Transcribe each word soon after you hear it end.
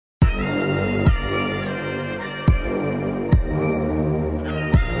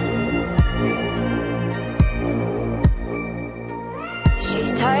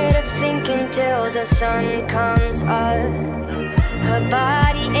till the sun comes up. Her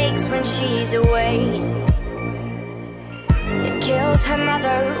body aches when she's away. It kills her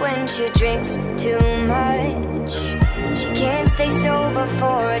mother when she drinks too much. She can't stay sober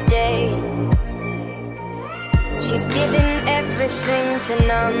for a day. She's given everything to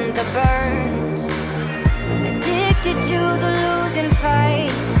numb the burns, addicted to the losing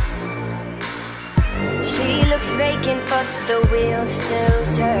fight. She looks vacant but the wheels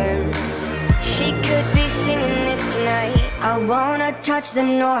still turn. She could be singing this tonight. I wanna touch the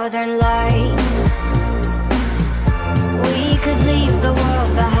northern lights. We could leave the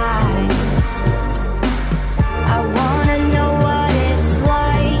world behind. I wanna know what it's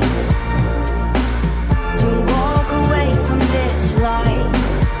like to walk away from this life.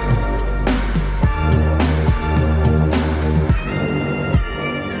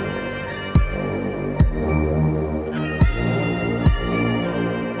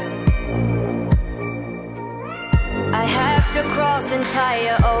 I have to cross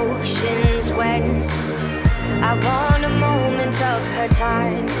entire oceans when I want a moment of her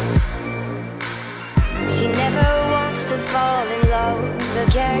time. She never wants to fall in love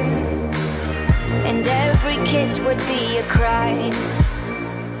again, and every kiss would be a crime.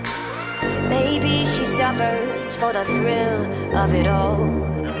 Maybe she suffers for the thrill of it all,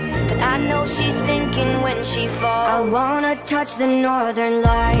 but I know she's thinking when she falls. I wanna touch the northern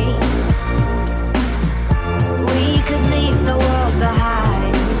light. We could leave the world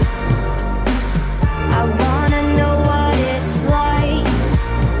behind. I wanna know what it's like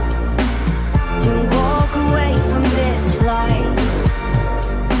to walk away from this life.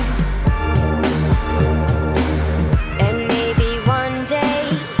 And maybe one day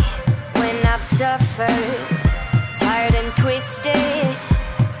when I've suffered, tired and twisted,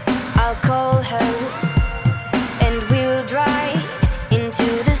 I'll call her and we'll drive into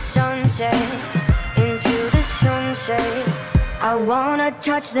the sunset. I wanna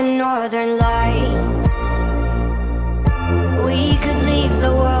touch the northern lights. We could leave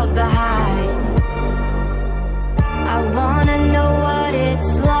the world behind. I wanna know what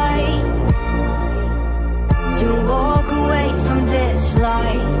it's like to walk away from this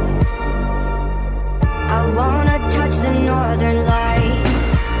life. I wanna touch the northern lights.